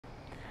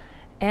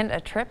And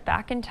a trip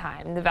back in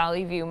time. The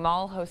Valley View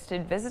Mall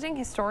hosted visiting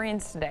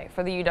historians today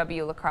for the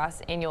UW-La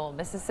Crosse annual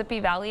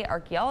Mississippi Valley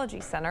Archaeology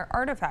Center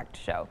Artifact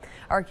Show.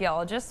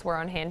 Archaeologists were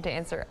on hand to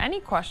answer any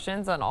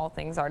questions on all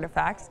things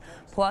artifacts,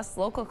 plus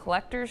local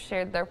collectors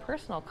shared their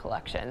personal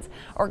collections.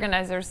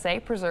 Organizers say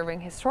preserving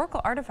historical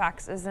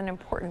artifacts is an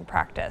important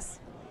practice.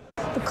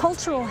 The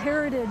cultural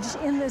heritage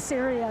in this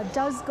area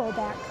does go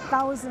back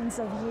thousands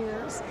of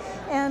years,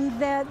 and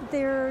that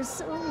there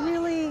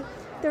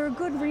are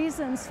good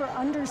reasons for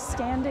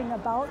understanding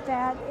about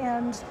that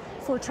and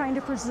for trying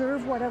to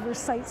preserve whatever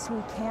sites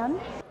we can.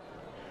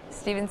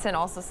 Stevenson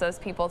also says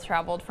people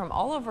traveled from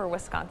all over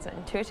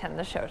Wisconsin to attend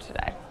the show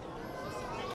today.